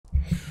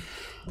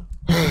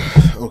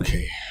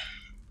Okay.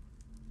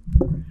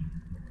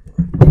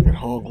 At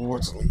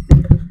Hogwarts,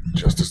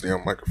 just this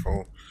damn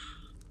microphone.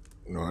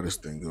 You know how this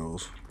thing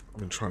goes.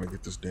 I've been trying to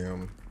get this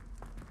damn.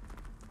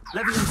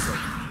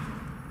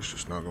 It's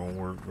just not gonna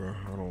work, bro.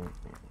 I don't.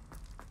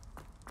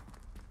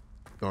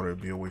 Thought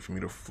it'd be a way for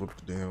me to flip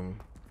the damn.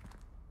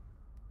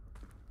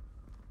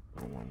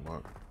 I don't want to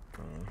lock.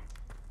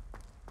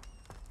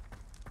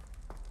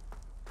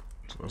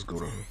 So let's go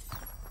to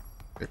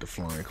at the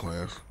flying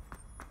class.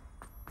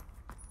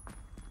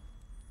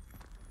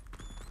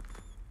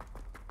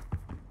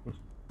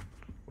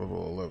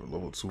 Level 11,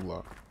 level 2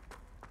 lock.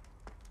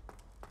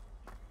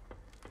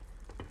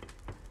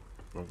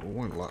 Level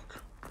 1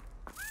 lock.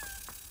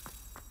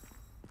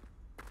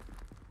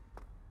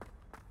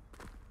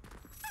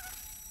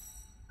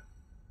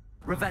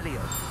 Revelio.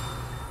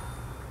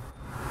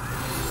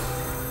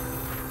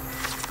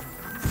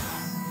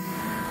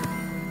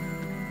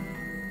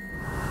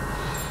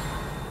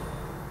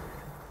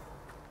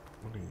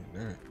 What is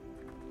that?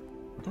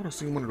 I thought I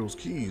seen one of those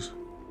keys.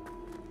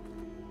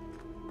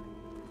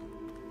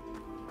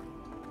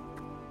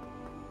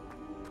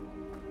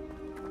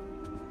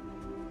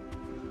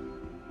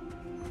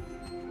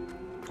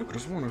 I could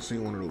have sworn I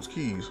seen one of those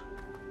keys.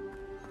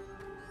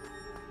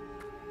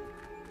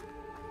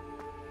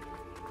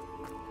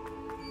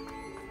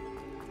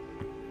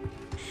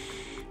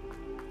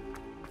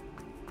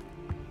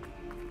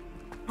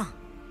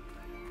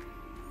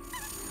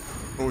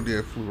 Oh,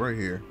 yeah, food right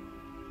here.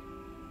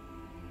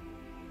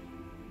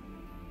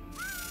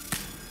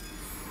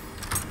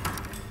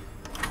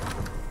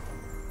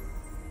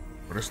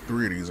 Oh, that's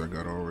 3 of these I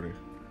got already.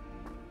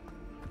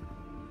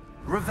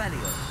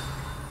 Revelio.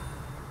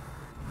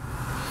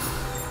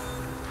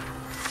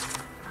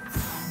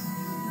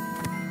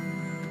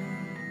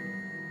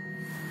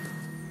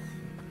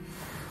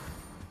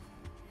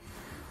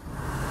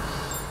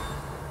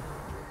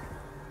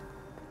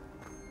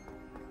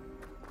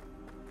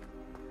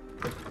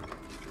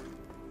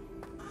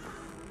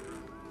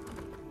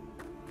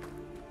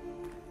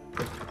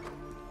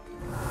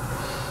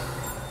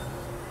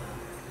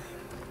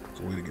 There's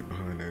a way to get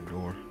behind that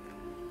door.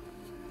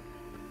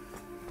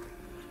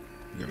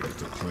 You gotta get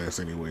to class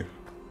anyway.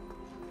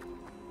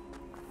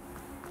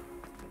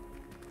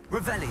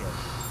 Revelio.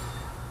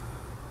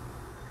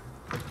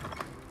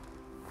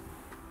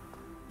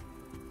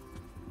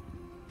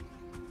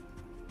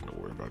 Don't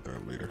worry about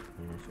that later.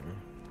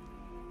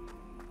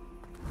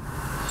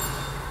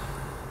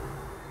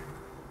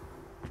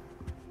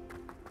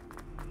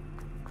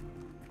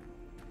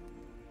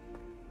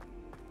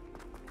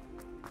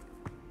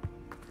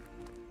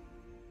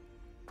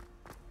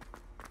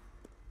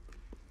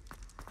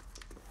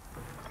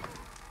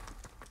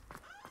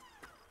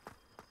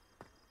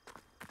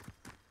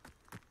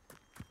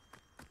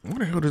 Why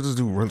the hell does this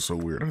dude run so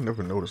weird? I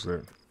never noticed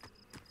that.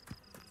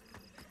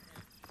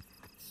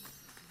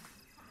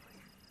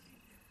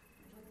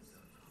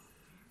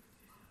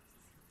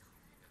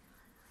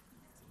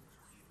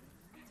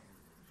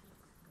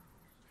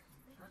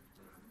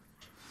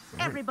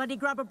 Everybody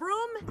grab a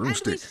broom,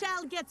 Broomstick. and we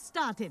shall get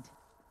started.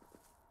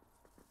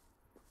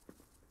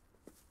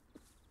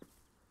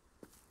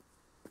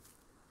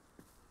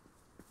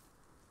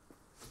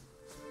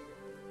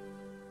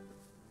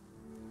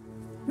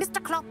 Mr.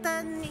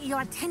 Clopton,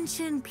 your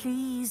attention,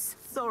 please.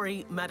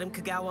 Sorry, Madam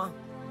Kagawa.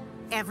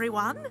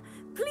 Everyone,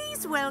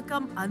 please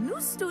welcome a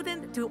new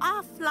student to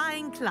our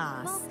flying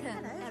class.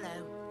 Welcome.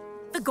 Hello.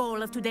 The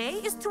goal of today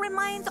is to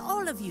remind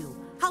all of you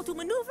how to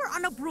maneuver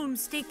on a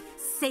broomstick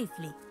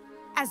safely,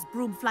 as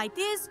broom flight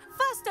is,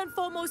 first and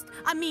foremost,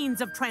 a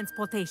means of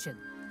transportation.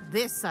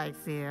 This, I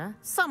fear,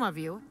 some of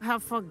you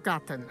have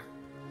forgotten.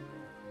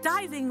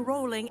 Diving,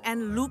 rolling,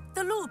 and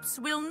loop-the-loops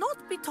will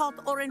not be taught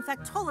or in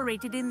fact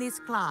tolerated in this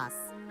class.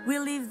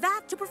 We'll leave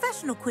that to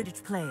professional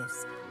Quidditch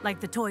players,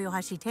 like the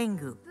Toyohashi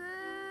Tengu. Boo!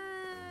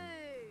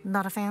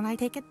 Not a fan, I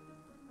take it?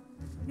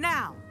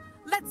 Now,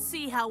 let's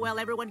see how well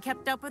everyone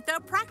kept up with their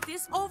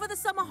practice over the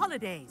summer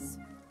holidays.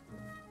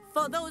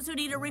 For those who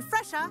need a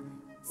refresher,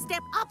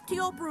 step up to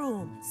your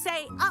broom,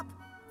 say up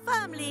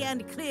firmly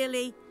and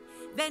clearly,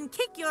 then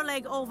kick your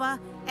leg over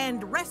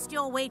and rest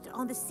your weight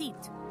on the seat.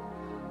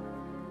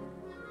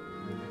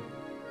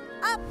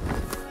 Up!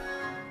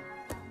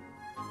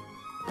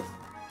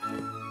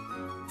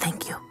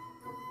 Thank you.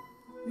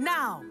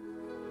 Now,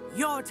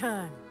 your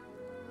turn.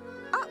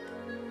 Up!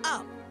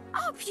 Up!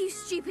 Up, you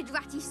stupid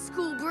ratty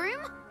school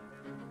broom!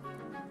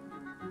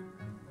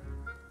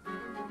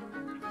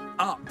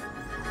 Up.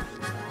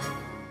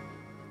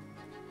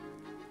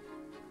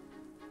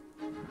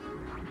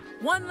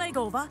 One leg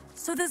over,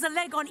 so there's a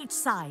leg on each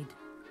side.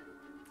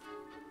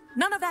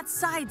 None of that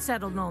side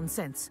saddle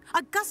nonsense.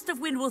 A gust of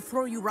wind will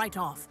throw you right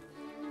off.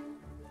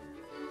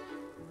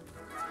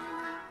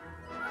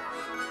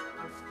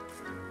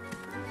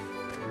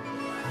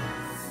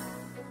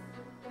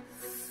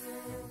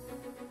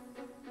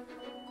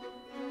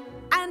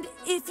 And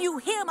if you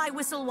hear my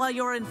whistle while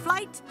you're in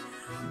flight,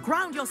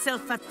 ground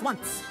yourself at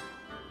once.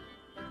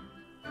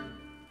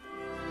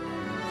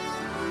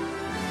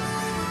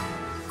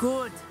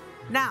 Good.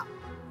 Now,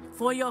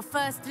 For your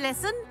first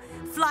lesson,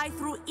 fly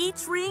through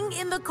each ring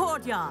in the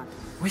courtyard.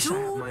 Wish I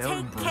had my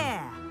own Take broom.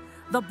 care.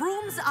 The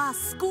brooms are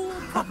school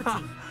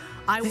property.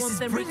 I This want is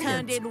them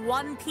returned brilliant. in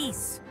one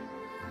piece.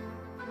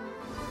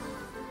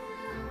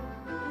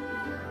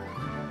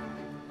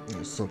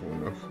 It's simple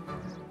enough.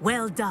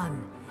 Well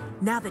done.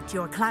 Now that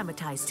you're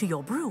acclimatized to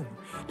your broom,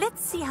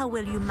 let's see how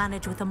well you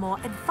manage with a more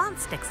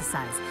advanced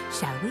exercise,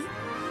 shall we?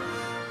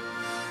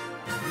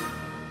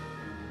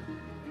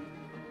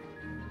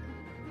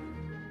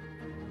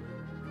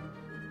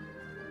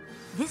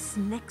 This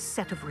next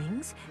set of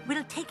rings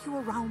will take you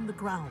around the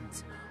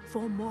grounds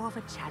for more of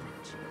a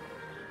challenge.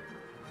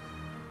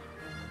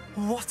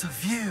 What a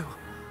view!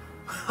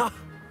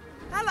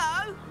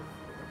 Hello.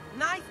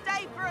 Nice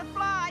day for a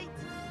flight.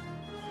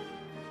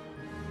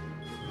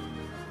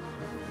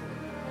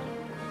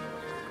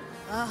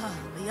 Ah,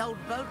 the old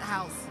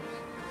boathouse.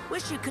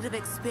 Wish you could have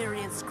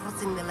experienced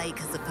crossing the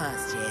lake as a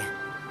first year.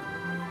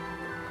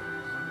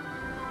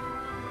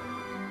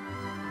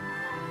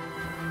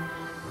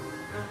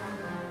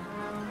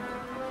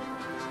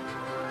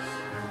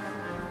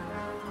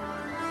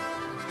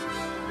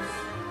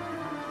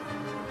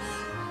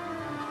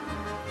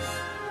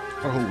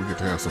 I hope we get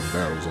to have some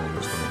battles on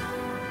this thing.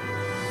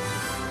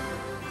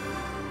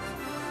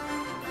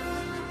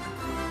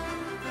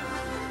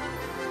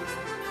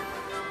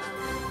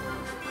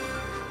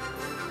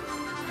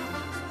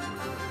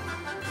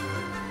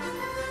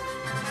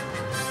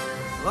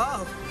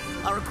 Whoa,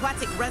 our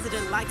aquatic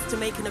resident likes to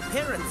make an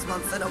appearance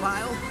once in a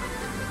while.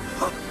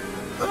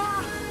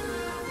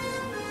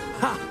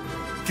 Ha!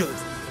 Good.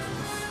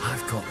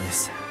 I've got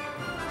this.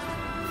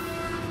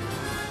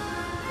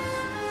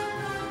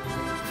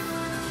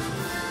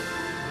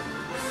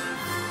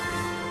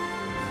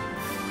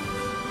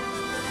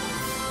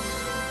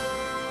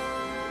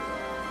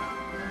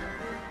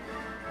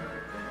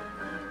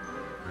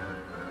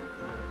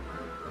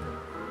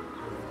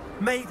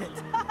 Made it!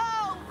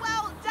 Oh,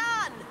 well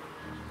done!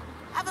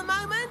 Have a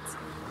moment?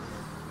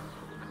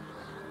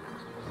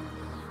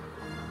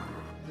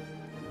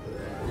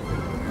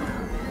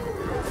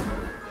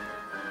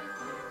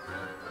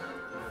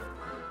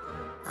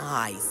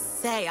 I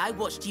say, I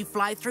watched you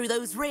fly through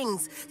those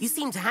rings. You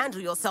seem to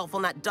handle yourself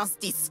on that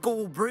dusty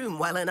school broom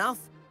well enough.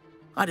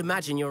 I'd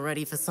imagine you're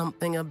ready for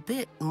something a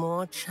bit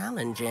more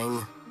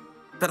challenging.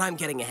 But I'm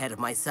getting ahead of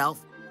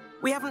myself.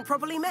 We haven't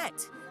properly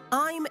met.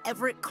 I'm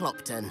Everett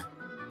Clopton.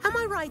 Am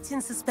I right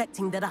in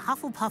suspecting that a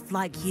Hufflepuff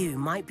like you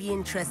might be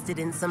interested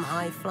in some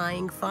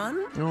high-flying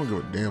fun? I don't give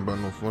a damn about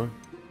no fun.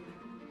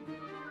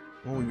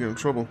 When we get in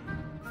trouble,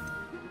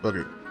 fuck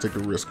it, take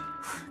the risk.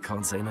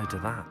 Can't say no to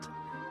that.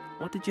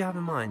 What did you have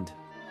in mind?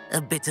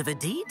 A bit of a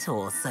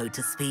detour, so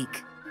to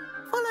speak.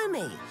 Follow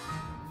me.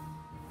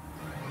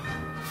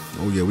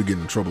 Oh yeah, we get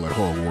in trouble at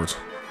Hogwarts.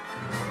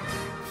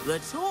 The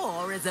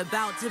tour is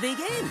about to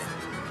begin.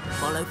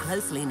 Follow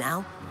closely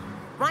now.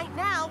 Right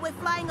now, we're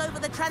flying over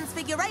the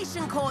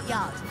Transfiguration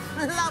Courtyard.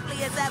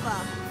 Lovely as ever.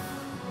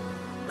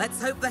 Let's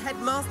hope the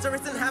headmaster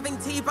isn't having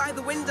tea by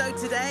the window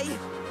today.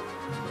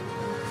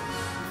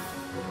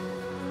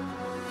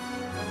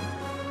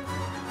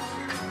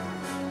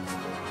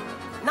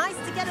 Nice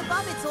to get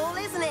above it all,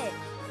 isn't it?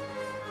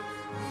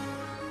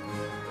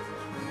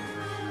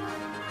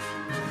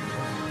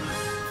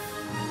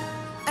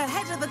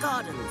 Ahead of the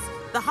gardens,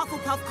 the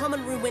Hufflepuff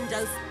common room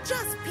windows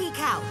just peek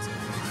out.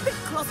 Bit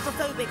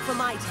claustrophobic for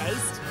my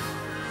taste.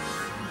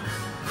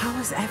 How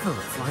is Everett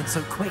flying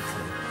so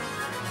quickly?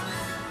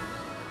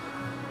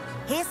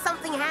 Here's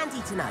something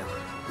handy to know.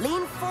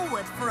 Lean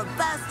forward for a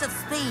burst of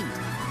speed.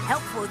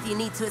 Helpful if you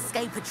need to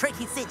escape a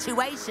tricky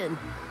situation.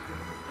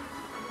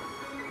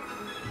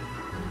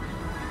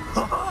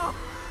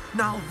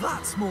 Now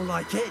that's more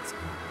like it.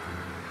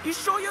 You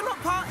sure you're not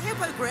part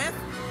hippogriff?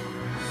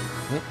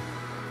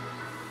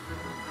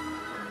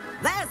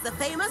 There's the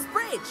famous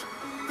bridge.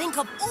 Think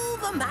of all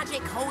the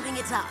magic holding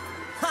it up.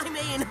 I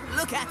mean,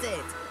 look at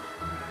it.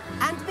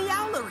 And the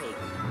owlery.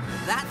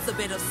 That's a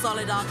bit of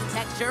solid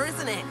architecture,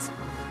 isn't it?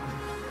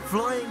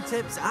 Flying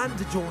tips and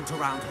a jaunt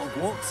around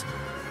Hogwarts.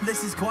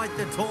 This is quite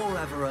the tour,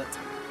 Everett.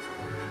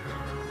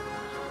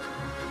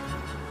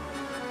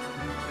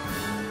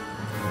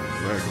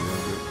 Lag a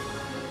little bit.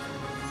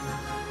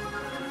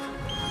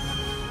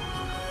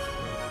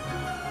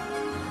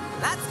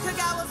 That's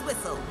Kagawa's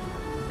whistle.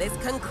 This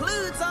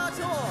concludes our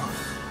tour.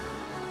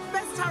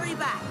 Best hurry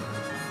back.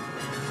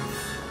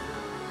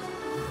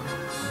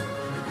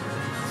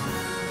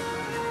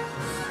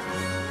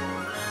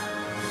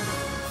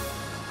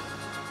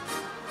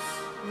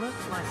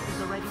 Looks like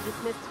we've already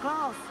dismissed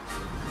class.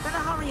 Better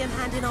hurry and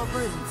hand in our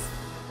brooms.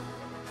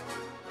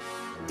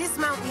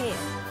 Dismount here.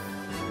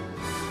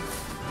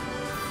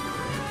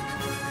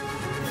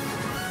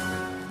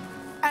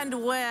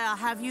 And where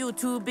have you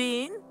two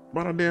been?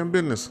 About our damn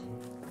business.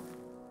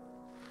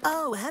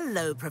 Oh,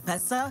 hello,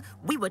 Professor.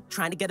 We were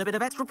trying to get a bit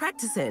of extra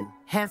practice in.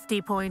 Hefty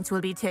points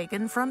will be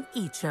taken from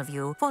each of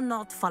you for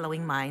not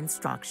following my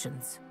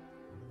instructions.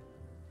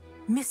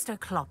 Mr.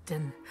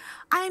 Clopton,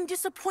 I am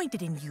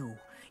disappointed in you.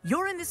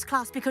 You're in this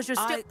class because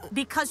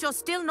you're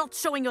still not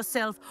showing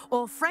yourself,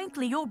 or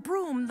frankly, your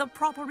broom the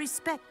proper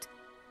respect.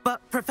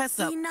 But,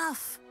 Professor...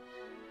 Enough.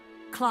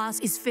 Class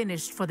is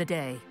finished for the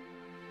day.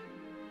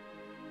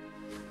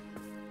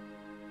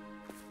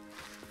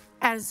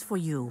 As for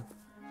you,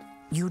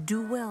 you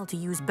do well to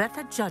use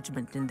better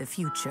judgment in the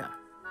future.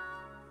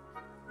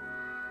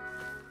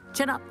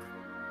 Chin up.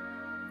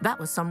 That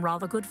was some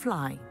rather good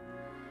flying.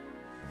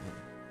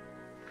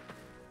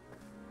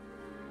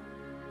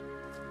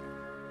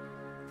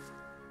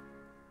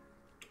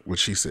 What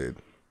she said.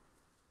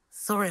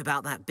 Sorry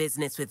about that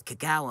business with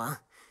Kagawa,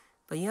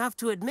 but you have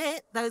to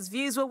admit, those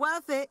views were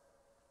worth it.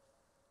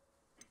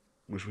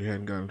 Wish we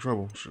hadn't gotten in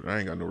trouble. Shit, I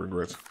ain't got no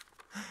regrets.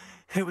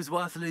 It was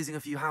worth losing a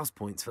few house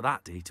points for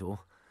that detour.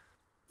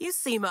 You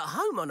seem at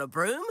home on a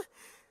broom.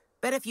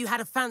 Bet if you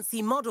had a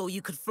fancy model,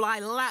 you could fly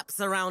laps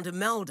around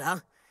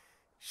Imelda.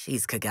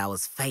 She's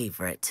Kagawa's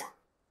favorite.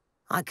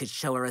 I could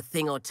show her a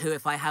thing or two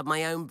if I had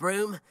my own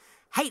broom.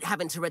 Hate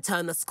having to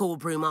return the school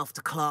broom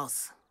after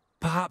class.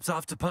 Perhaps I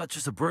have to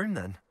purchase a broom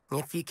then.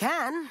 If you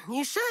can,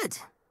 you should.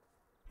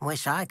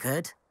 Wish I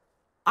could.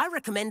 I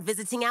recommend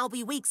visiting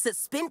Albie Weeks at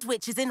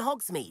Spintwitches in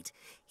Hogsmeade.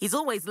 He's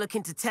always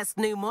looking to test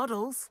new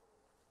models.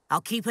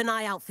 I'll keep an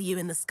eye out for you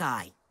in the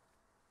sky.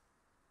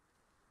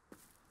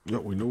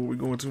 Yep, we know what we're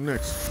going to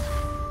next.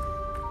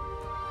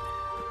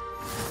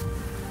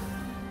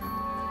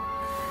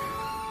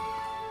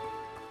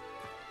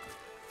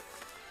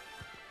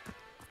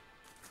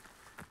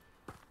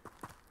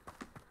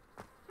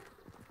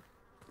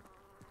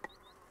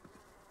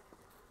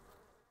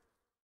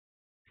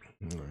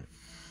 All right.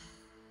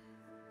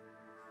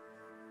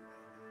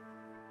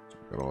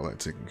 Got all that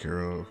taken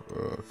care of.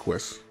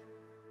 Quest.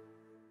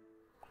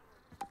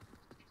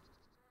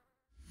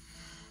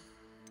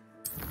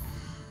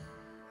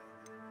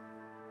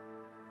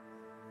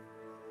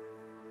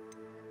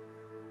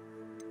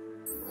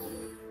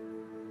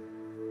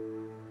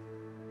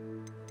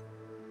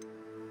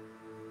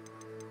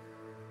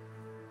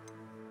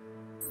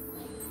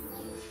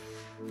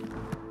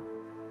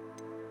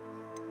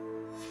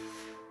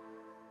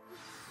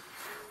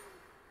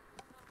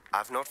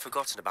 I've not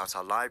forgotten about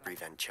our library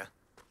venture.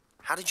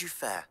 How did you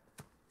fare?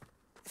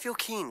 If you're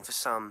keen for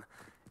some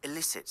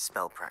illicit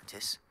spell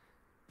practice,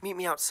 meet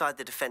me outside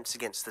the Defense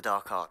Against the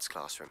Dark Arts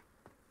classroom.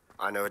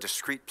 I know a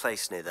discreet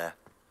place near there.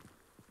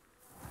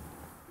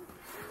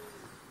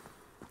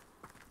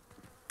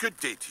 Good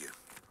day to you.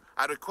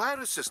 I require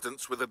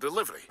assistance with a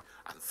delivery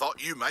and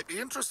thought you might be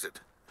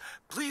interested.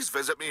 Please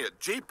visit me at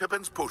J.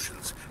 Pippin's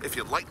Potions if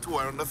you'd like to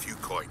earn a few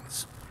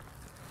coins.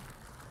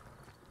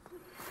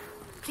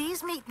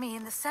 Please meet me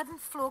in the 7th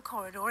floor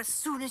corridor as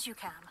soon as you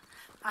can.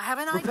 I have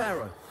an idea.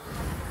 Reparo.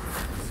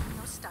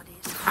 Your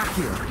studies.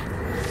 Accio.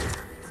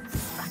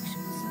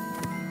 Distractions.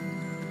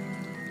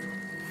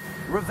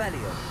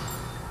 Revelio.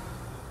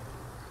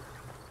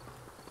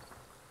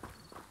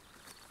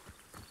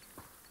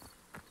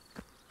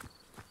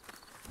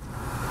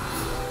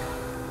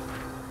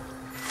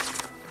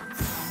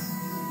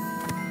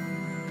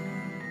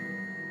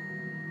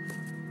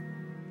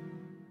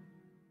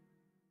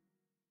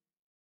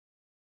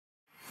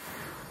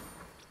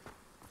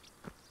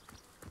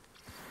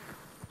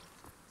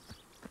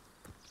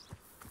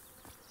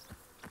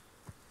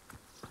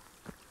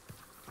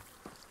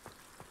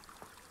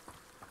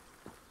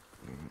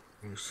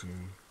 Let's see.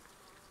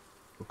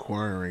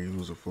 Acquire and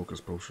use a focus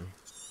potion.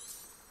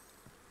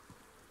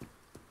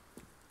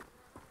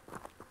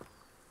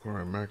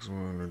 Acquire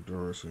maximum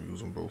endurance and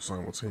use them both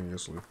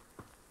simultaneously.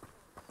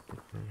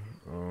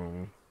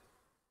 Okay.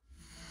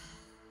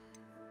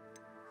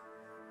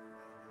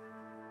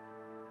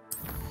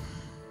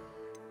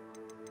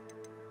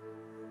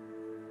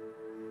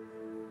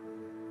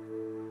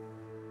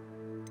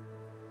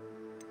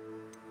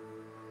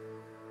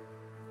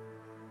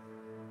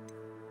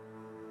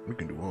 We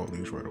can do all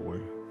these right away.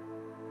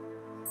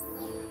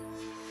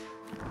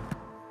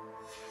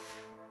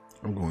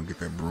 I'm going to get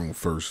that broom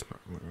first.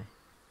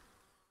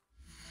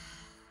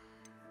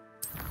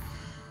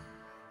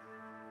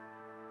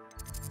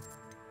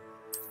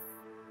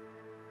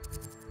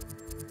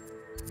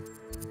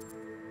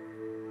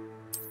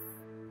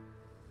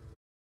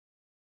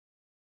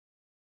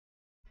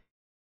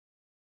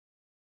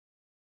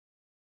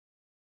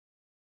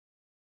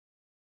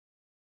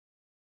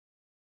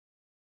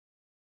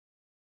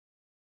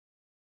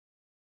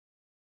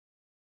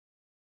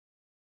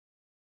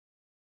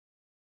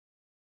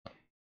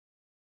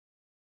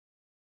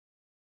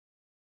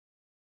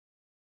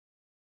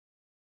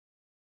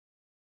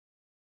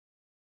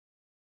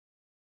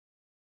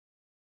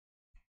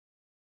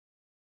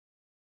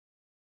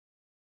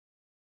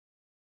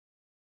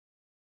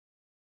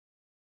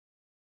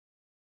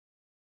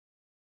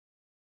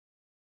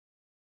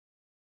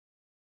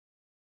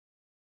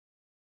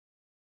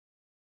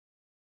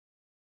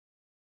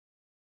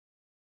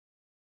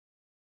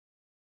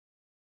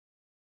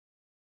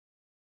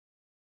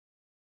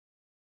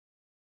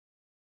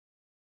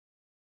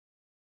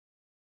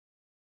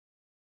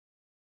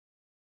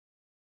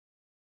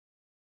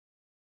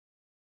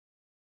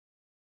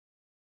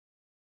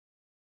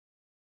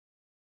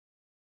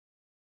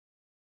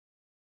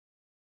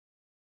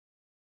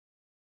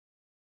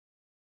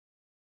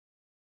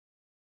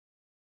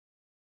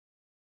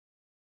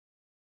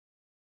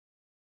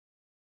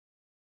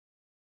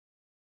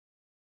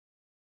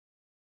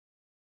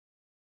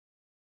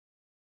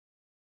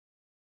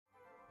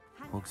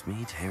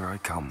 Hogsmeade, here I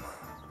come.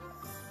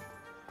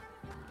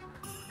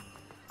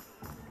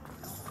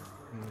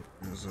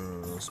 There's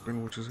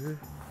spin witches here.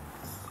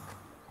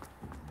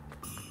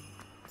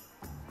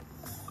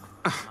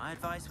 My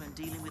advice when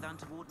dealing with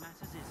untoward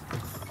matters is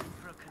in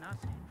for a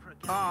canut, in for a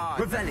Ah,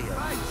 Revelio.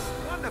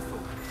 nice. Wonderful.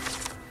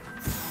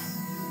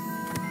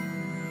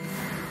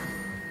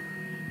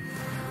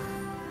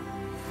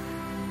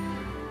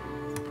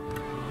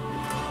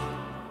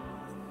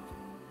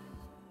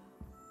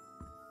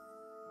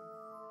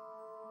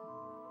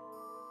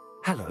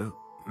 Hello,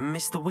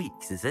 Mr.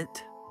 Weeks, is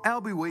it?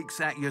 Albie Weeks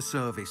at your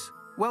service.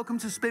 Welcome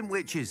to Spin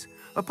Witches.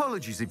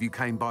 Apologies if you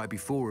came by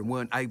before and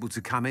weren't able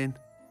to come in.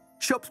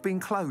 Shop's been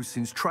closed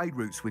since trade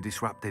routes were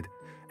disrupted.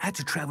 Had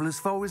to travel as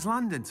far as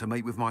London to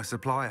meet with my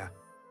supplier.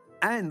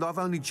 And I've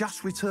only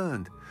just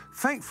returned,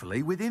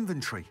 thankfully with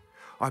inventory.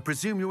 I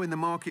presume you're in the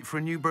market for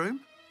a new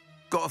broom?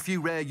 Got a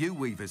few rare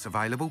U-weavers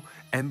available.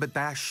 Ember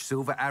Dash,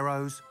 Silver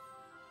Arrows.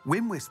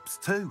 Wind Wisps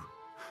too.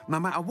 No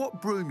matter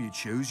what broom you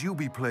choose, you'll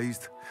be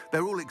pleased.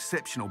 They're all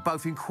exceptional,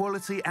 both in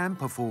quality and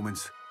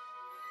performance.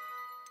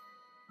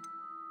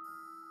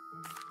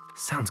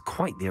 Sounds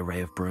quite the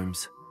array of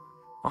brooms.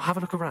 I'll have a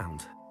look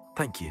around.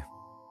 Thank you.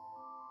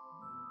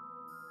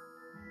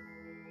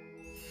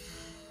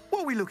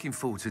 What are we looking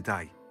for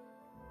today?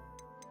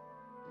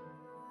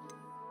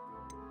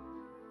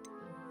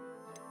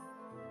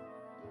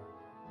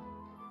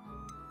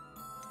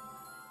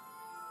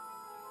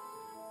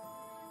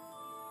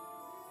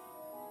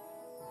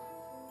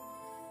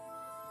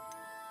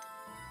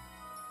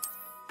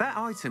 That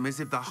item is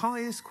of the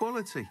highest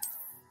quality.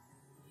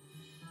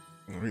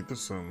 I read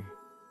this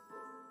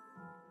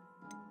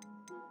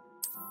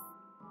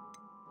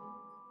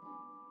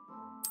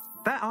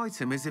That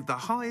item is of the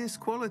highest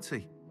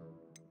quality.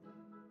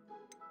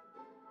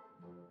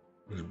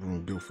 This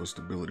broom built for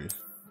stability.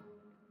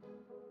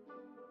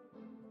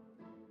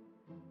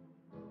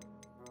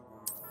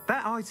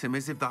 That item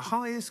is of the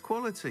highest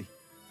quality.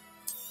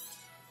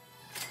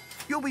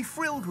 You'll be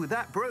thrilled with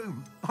that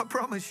broom, I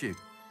promise you.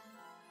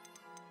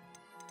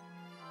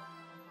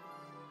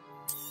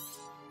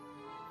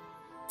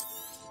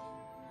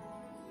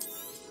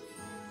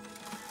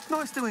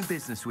 Nice doing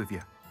business with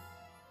you.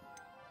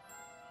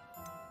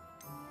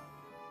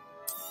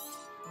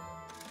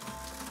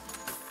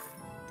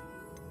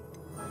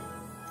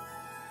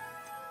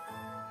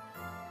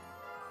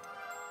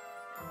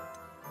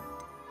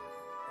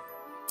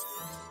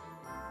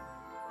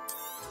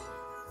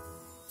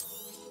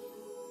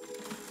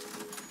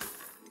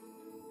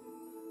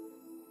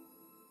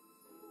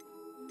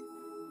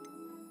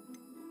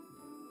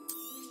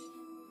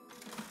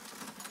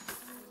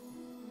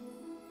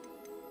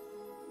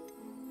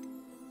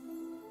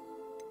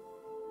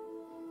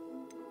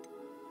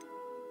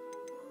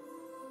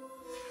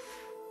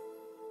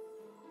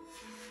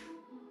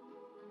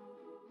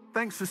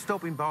 Thanks for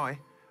stopping by.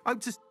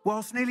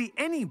 Whilst nearly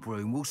any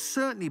broom will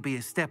certainly be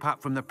a step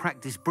up from the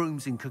practice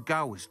brooms in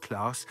Kagawa's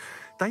class,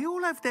 they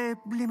all have their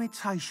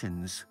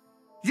limitations.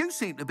 You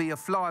seem to be a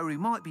flyer who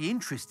might be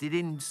interested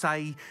in,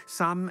 say,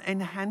 some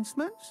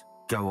enhancements?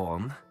 Go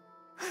on.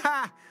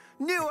 Ha!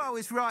 Knew I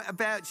was right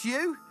about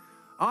you.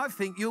 I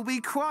think you'll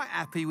be quite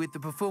happy with the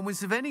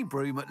performance of any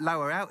broom at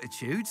lower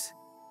altitudes.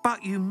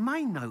 But you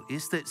may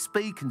notice that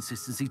speed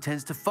consistency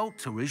tends to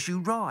falter as you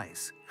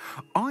rise.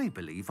 I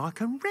believe I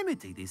can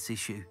remedy this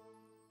issue.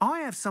 I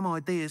have some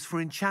ideas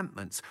for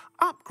enchantments,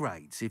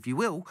 upgrades, if you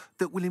will,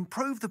 that will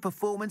improve the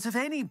performance of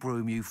any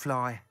broom you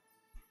fly.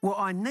 What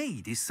I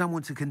need is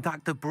someone to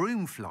conduct a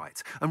broom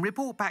flight and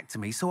report back to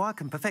me so I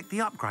can perfect the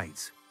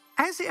upgrades.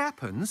 As it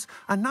happens,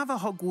 another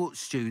Hogwarts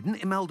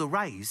student, Imelda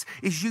Reyes,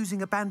 is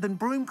using abandoned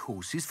broom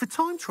courses for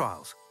time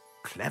trials.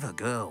 Clever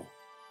girl.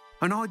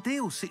 An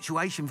ideal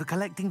situation for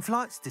collecting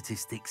flight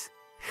statistics.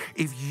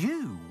 If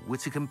you were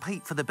to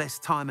compete for the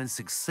best time and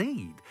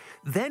succeed,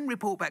 then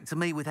report back to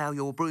me with how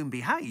your broom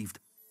behaved,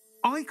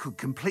 I could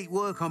complete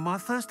work on my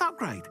first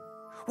upgrade.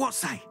 What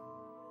say?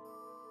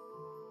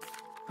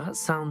 That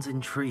sounds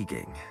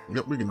intriguing.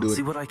 Yep, we can do I'll it.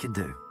 see what I can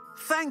do.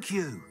 Thank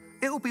you.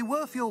 It'll be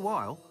worth your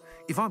while.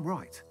 If I'm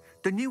right,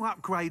 the new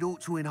upgrade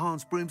ought to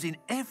enhance brooms in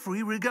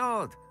every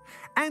regard.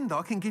 And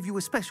I can give you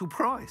a special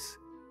price.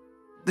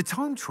 The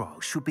time trial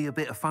should be a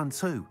bit of fun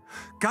too.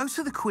 Go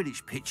to the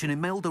Quidditch pitch and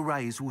Imelda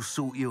Reyes will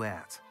sort you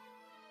out.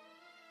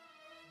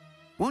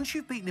 Once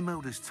you've beaten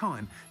Imelda's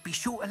time, be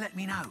sure to let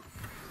me know.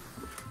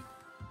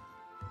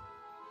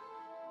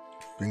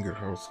 Finger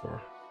house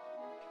star.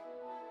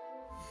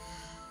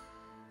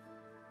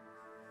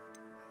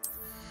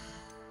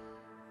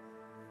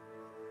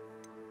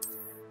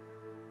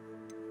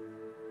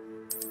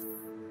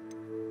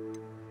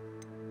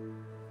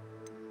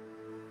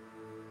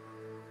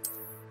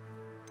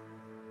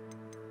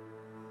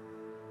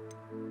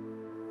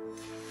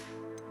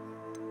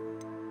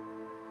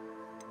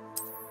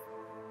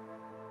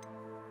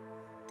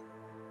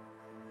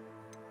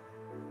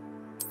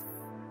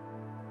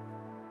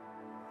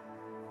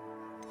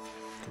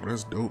 Oh,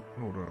 that's dope.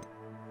 Hold up.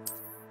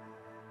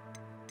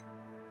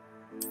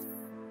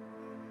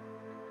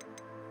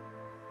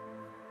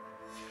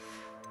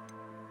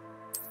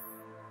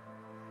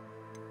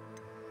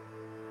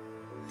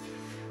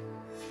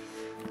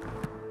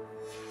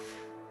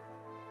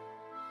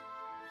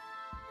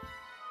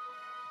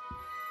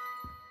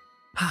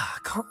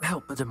 can't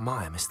help but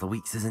admire Mr.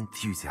 Weeks'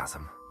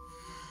 enthusiasm.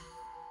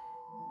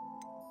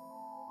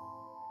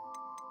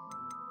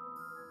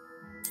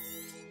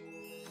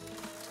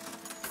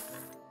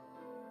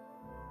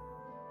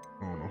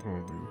 I don't know if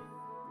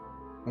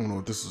I don't know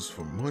if this is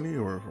for money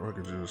or if I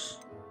could just.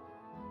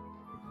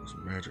 This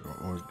magic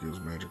always gives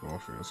magic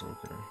offense.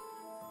 Okay.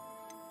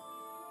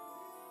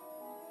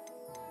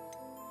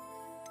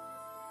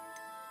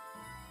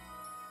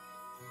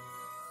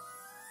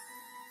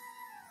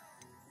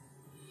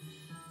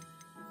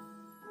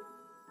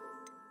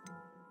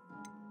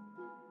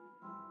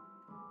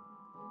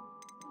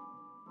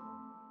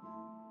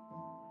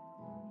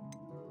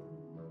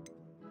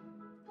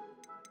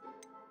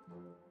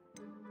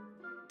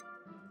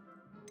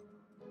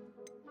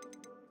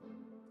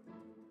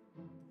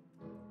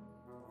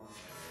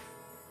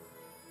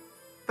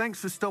 Thanks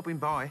for stopping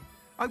by.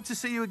 Hope to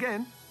see you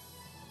again.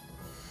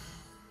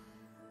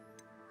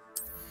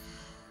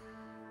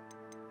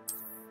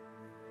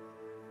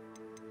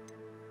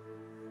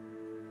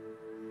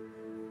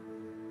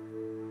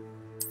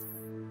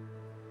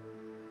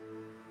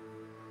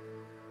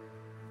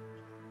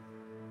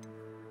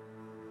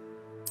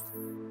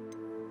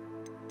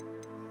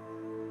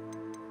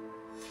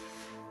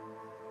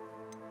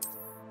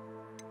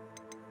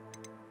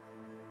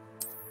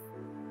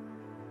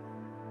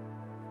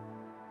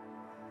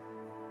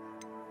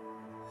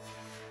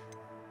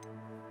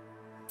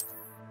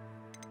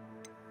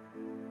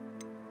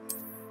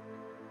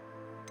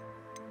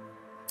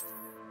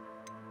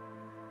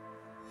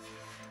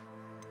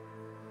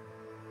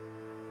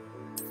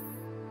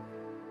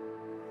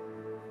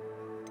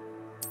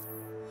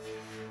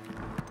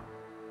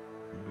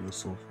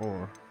 So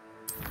far,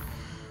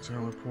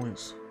 talent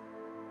points.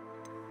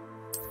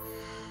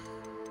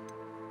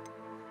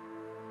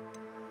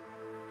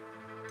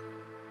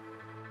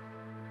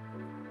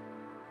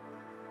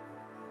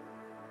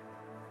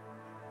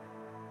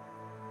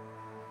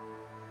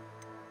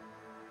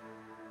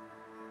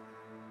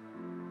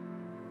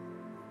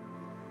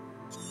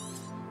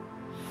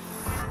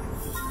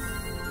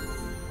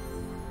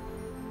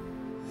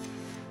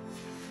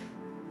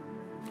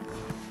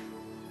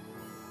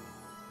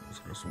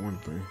 That's one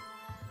thing.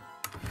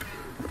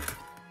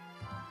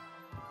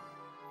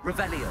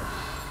 Revelio.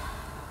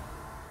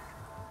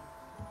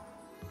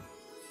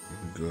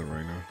 It'd be good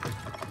right now.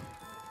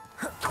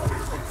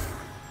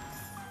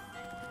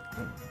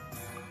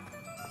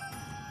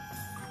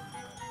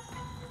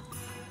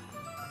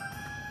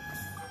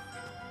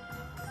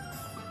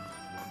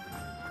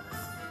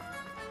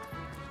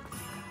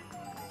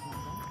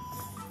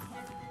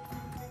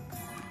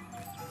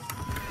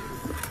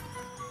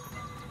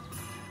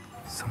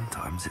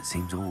 Sometimes it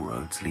seems all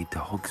roads lead to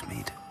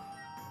Hogsmeade.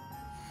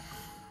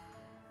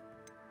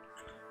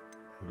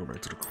 Go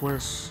back to the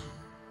quest.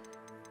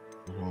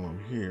 While I'm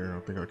here, I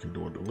think I can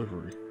do a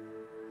delivery.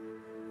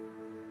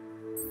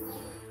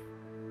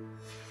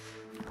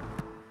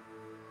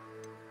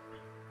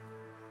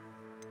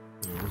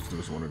 Yeah, let's do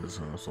this one at a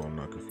time so I'm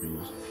not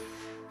confused.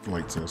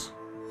 Flight test.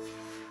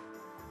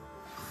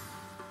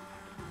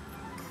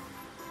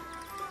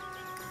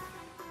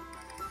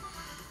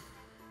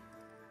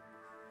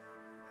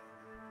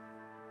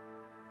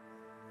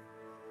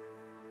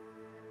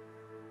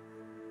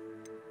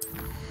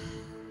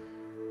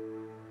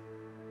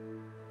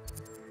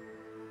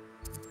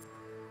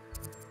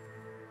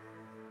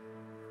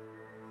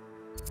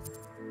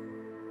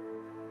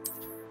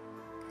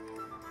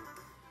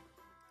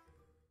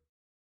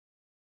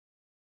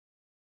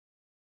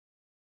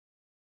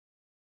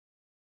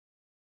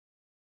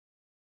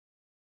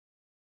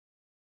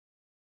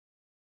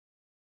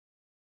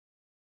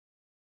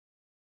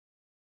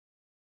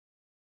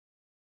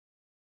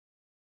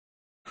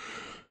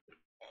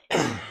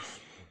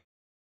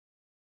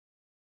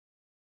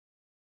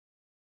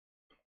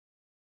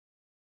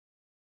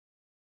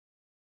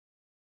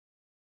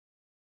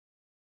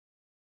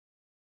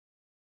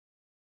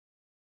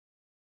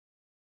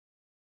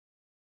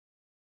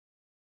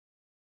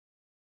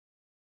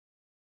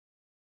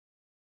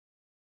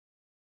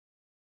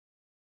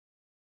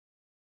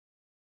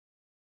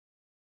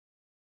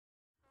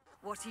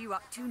 What are you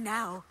up to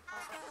now?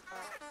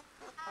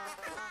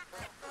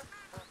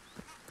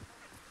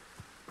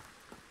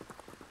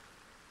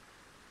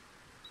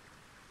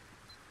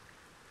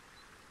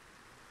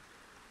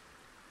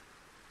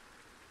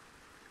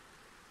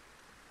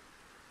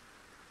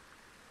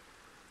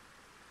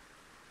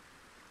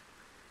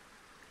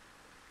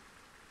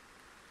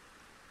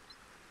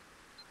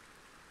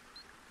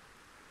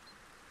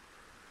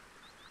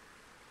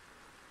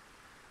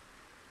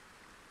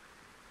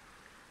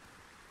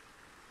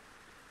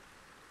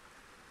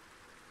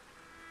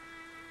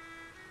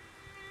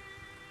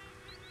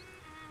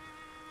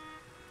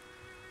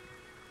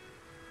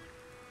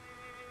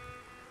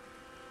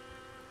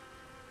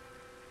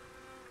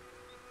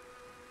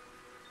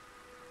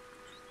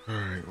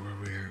 Alright, where are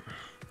we at?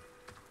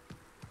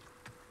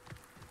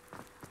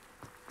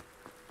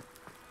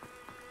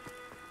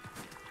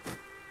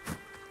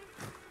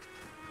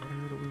 How the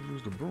hell do we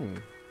use the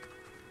broom?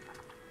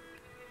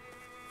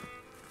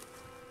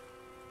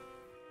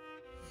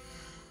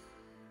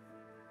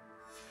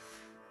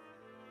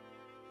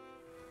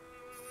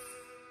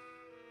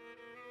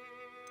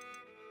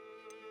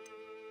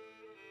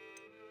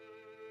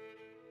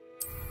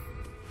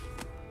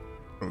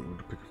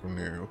 pick it from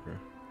there. Okay.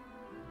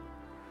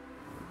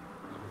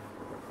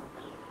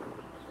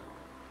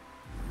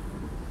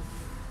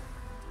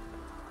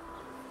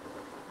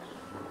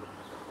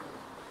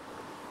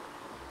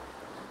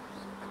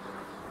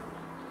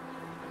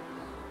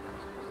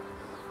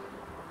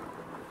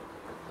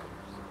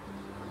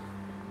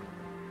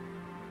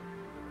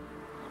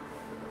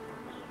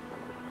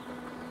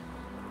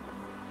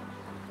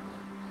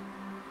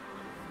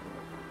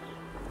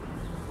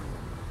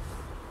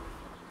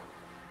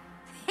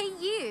 Hey,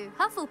 you,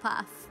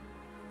 Hufflepuff.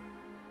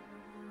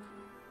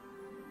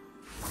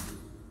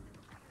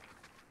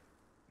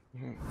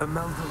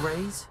 Imelda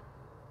Reyes?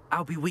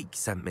 Albie Week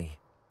sent me.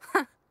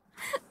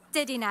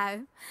 Did he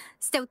now?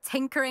 Still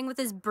tinkering with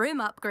his broom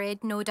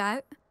upgrade, no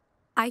doubt.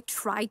 I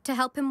tried to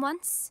help him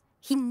once.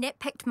 He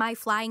nitpicked my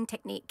flying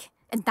technique,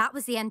 and that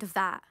was the end of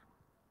that.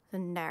 The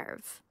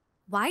nerve.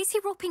 Why is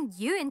he roping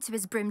you into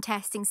his broom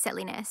testing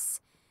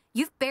silliness?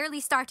 You've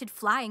barely started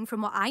flying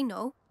from what I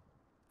know.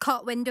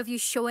 Caught wind of you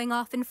showing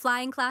off in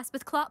flying class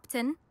with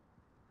Clopton.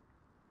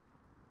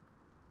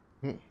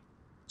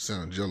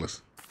 Sound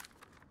jealous.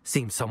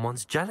 Seems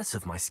someone's jealous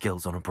of my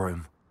skills on a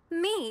broom.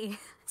 Me?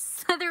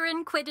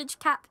 Slytherin Quidditch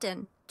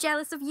captain.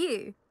 Jealous of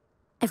you?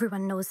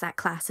 Everyone knows that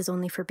class is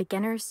only for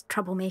beginners,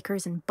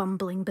 troublemakers, and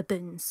bumbling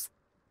baboons.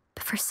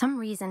 But for some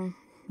reason,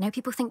 now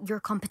people think you're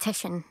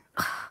competition.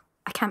 Ugh,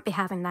 I can't be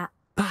having that.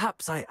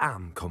 Perhaps I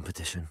am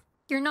competition.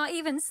 You're not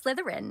even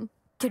Slytherin.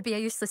 Could be a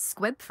useless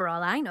squib for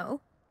all I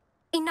know.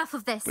 Enough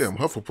of this. Yeah, I'm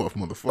Hufflepuff,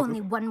 motherfucker.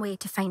 Only one way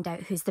to find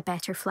out who's the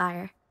better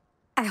flyer.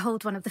 I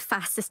hold one of the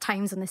fastest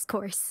times on this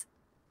course.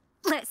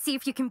 Let's see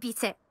if you can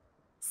beat it.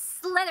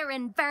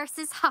 Slytherin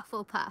versus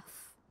Hufflepuff.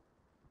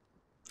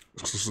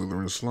 It's a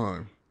Slytherin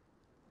slime.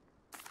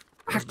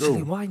 Let's Actually,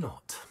 go. why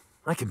not?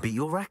 I can beat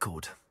your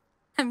record.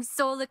 I'm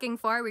so looking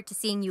forward to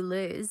seeing you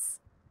lose.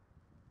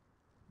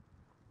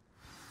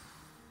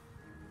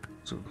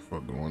 So what the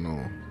fuck going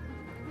on?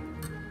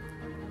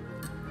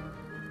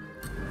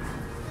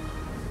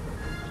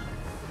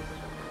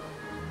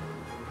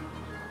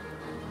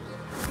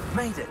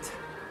 Made it.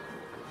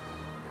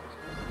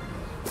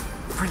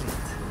 Brilliant.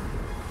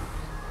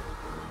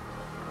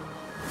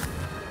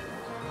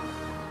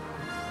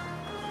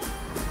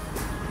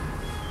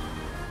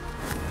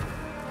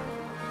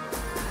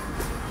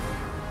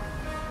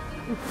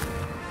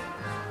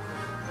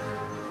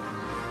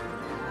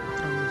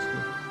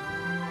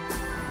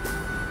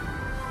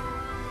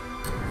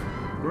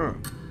 Bruh.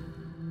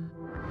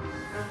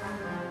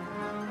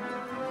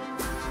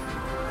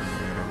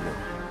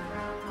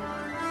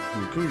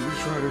 Can we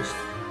retry this?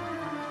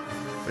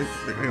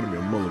 They gotta be a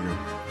mulligan.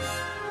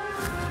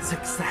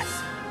 Success.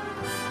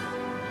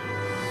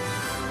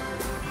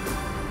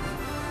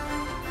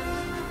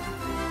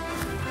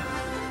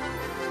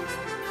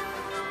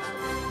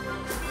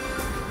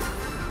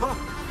 Oh,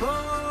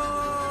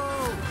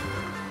 oh!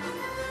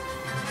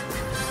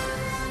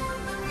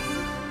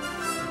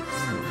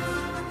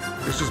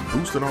 It's just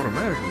boosted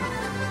automatically.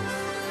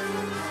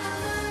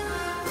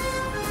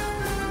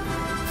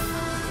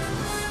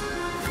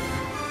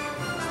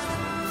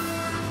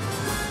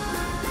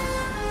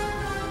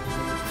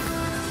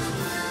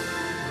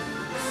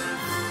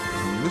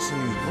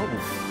 Missing these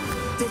bubbles.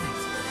 Did it.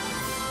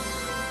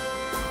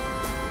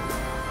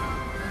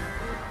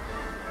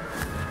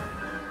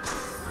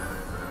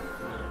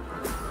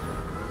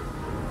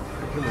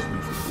 It must be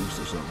for boost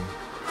or something.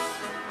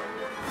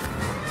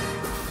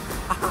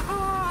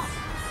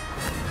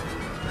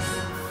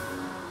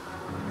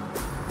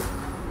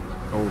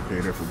 Okay,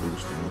 they're for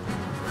boosting. Okay.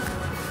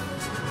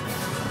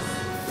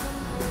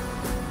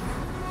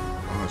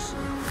 I see.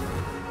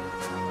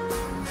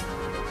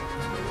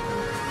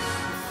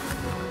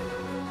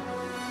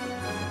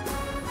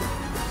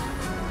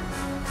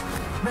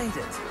 Made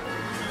it.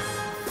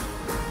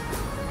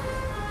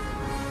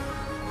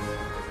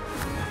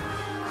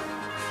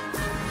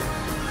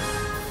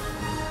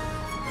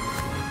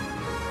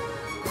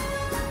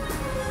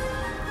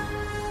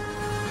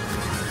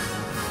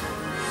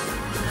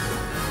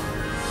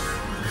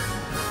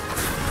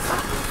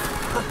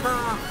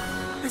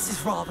 This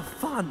is rather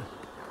fun.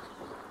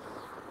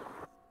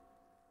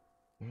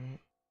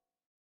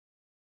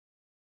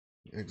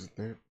 Exit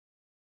there.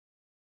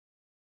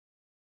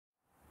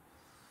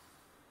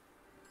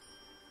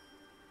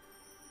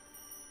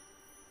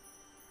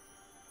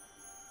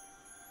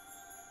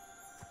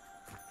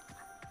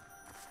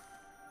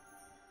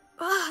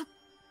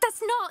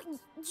 That's not...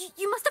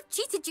 You must have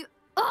cheated, you...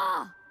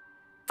 Ugh!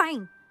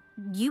 Fine.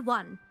 You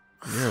won.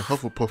 Yeah,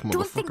 Hufflepuff motherfucker.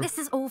 Don't think this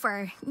is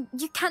over.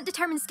 You can't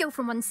determine skill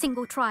from one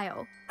single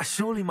trial.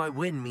 Surely my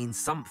win means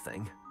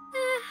something.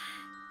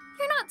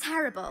 You're not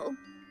terrible,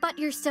 but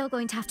you're still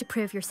going to have to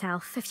prove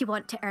yourself if you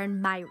want to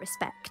earn my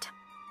respect.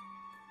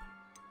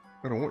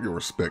 I don't want your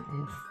respect.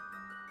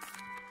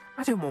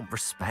 I don't want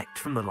respect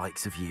from the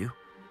likes of you.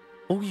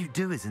 All you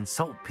do is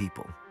insult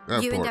people.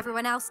 That You part. and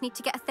everyone else need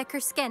to get a thicker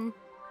skin.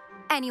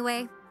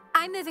 Anyway,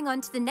 I'm moving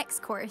on to the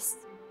next course.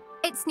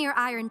 It's near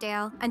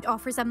Irondale and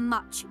offers a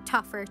much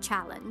tougher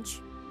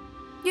challenge.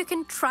 You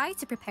can try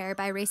to prepare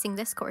by racing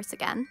this course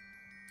again.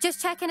 Just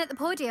check in at the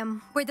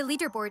podium, where the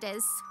leaderboard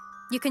is.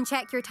 You can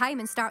check your time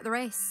and start the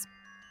race.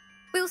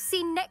 We'll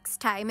see next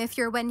time if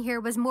your win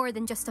here was more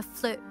than just a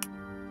fluke,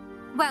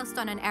 whilst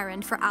on an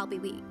errand for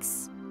Albie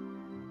Weeks.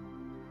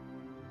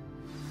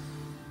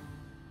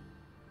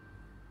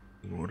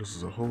 Well, this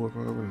is a hole if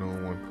I ever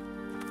known one.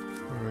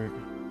 Alright.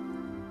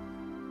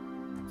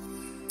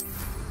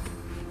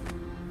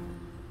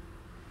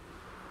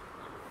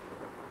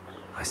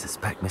 I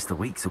suspect Mr.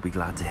 Weeks will be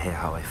glad to hear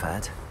how I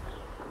fared.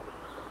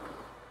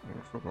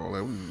 Yeah, fuck all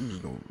that. We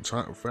just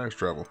gonna fast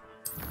travel.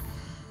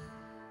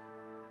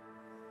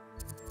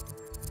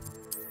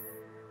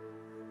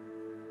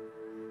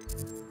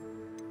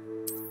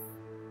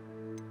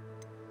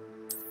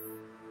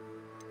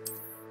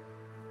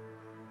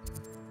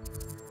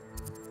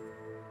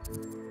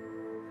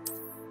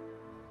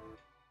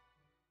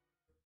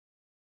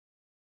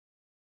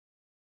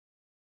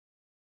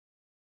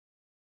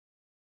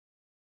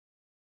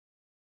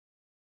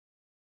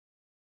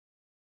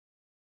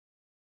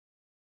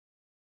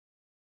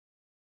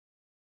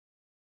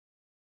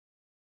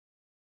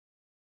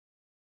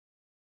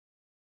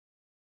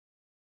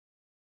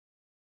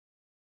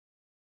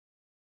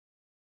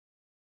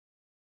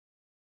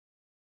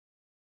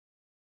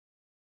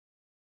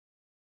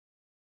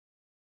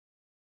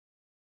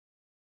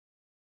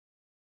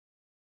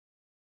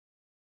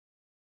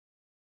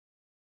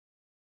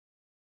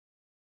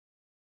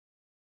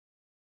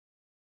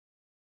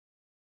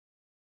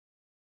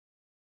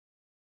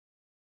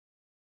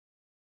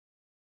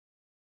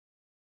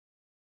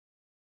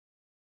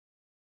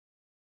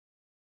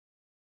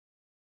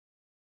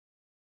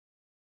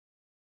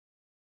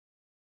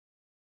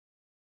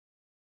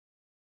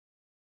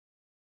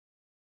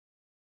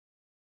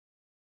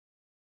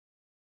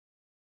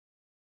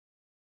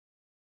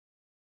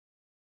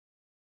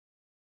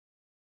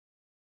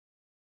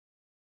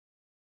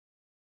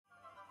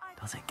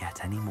 Does it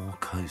get any more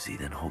cozy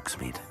than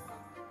Hogsmeade?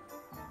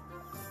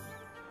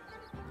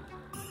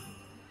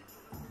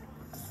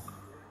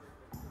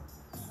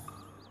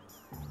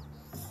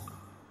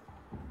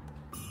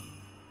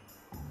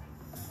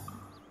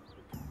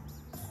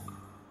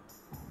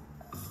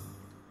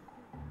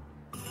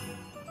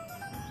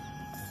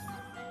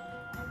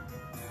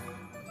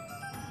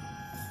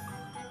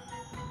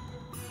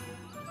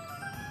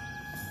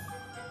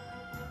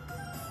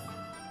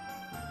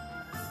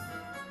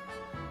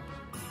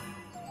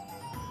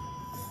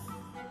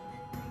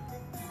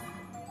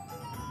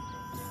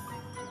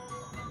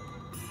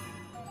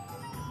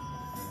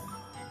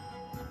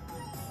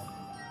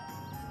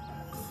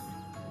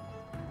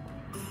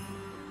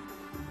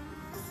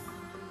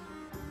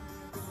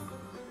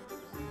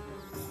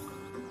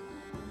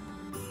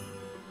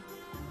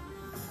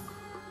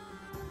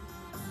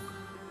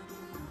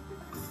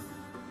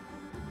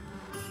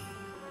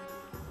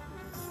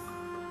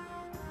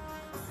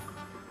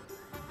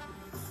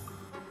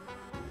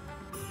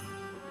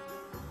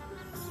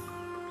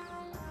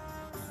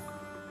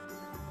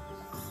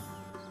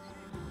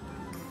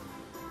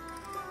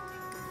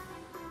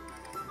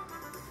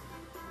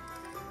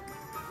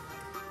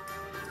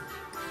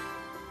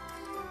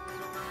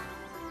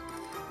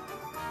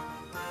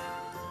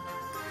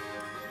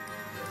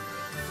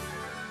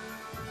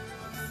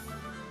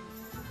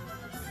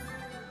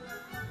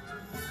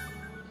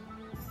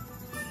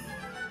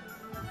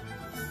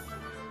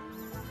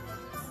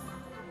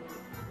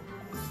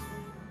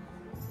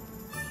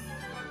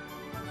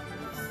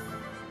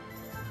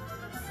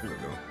 Here we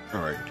go.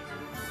 Alright.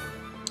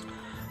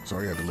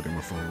 Sorry, I had to look at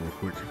my phone real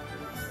quick.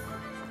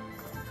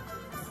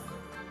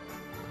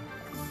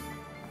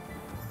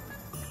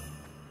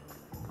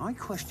 I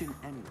question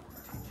anyone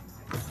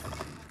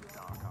teaching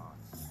dark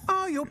arts.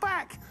 Oh, you're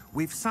back!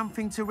 With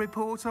something to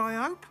report, I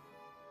hope?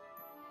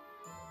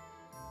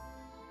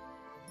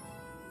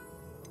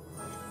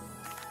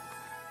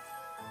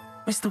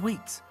 Mr.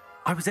 Weeks,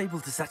 I was able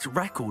to set a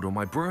record on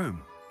my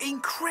broom.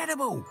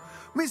 Incredible!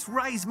 Miss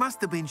Reyes must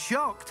have been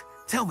shocked.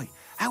 Tell me,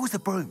 how was the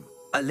broom?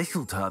 A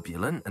little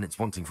turbulent, and it's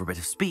wanting for a bit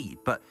of speed,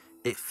 but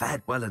it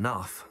fared well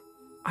enough.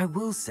 I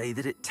will say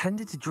that it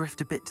tended to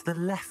drift a bit to the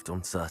left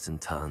on certain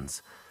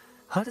turns.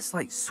 Heard a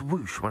slight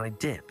swoosh when I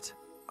dipped.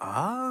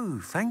 Oh,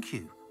 thank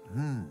you.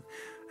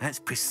 That's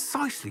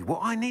precisely what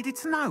I needed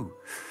to know.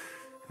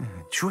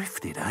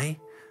 Drifted, eh?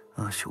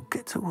 I shall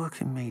get to work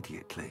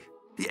immediately.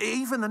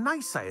 Even the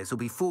naysayers will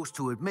be forced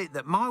to admit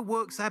that my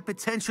work's had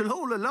potential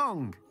all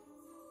along.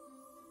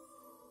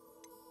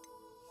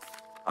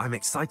 I'm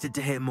excited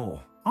to hear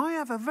more. I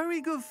have a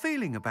very good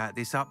feeling about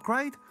this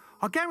upgrade.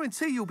 I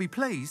guarantee you'll be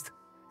pleased.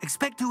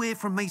 Expect to hear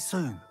from me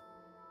soon.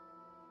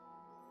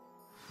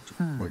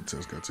 White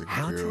test got taken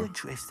How care to of.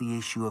 address the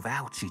issue of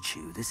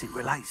altitude as it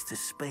relates to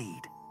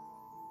speed.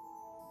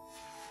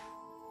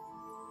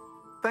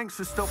 Thanks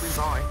for stopping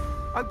by.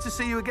 Hope to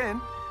see you again.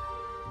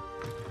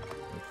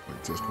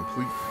 White test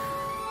complete.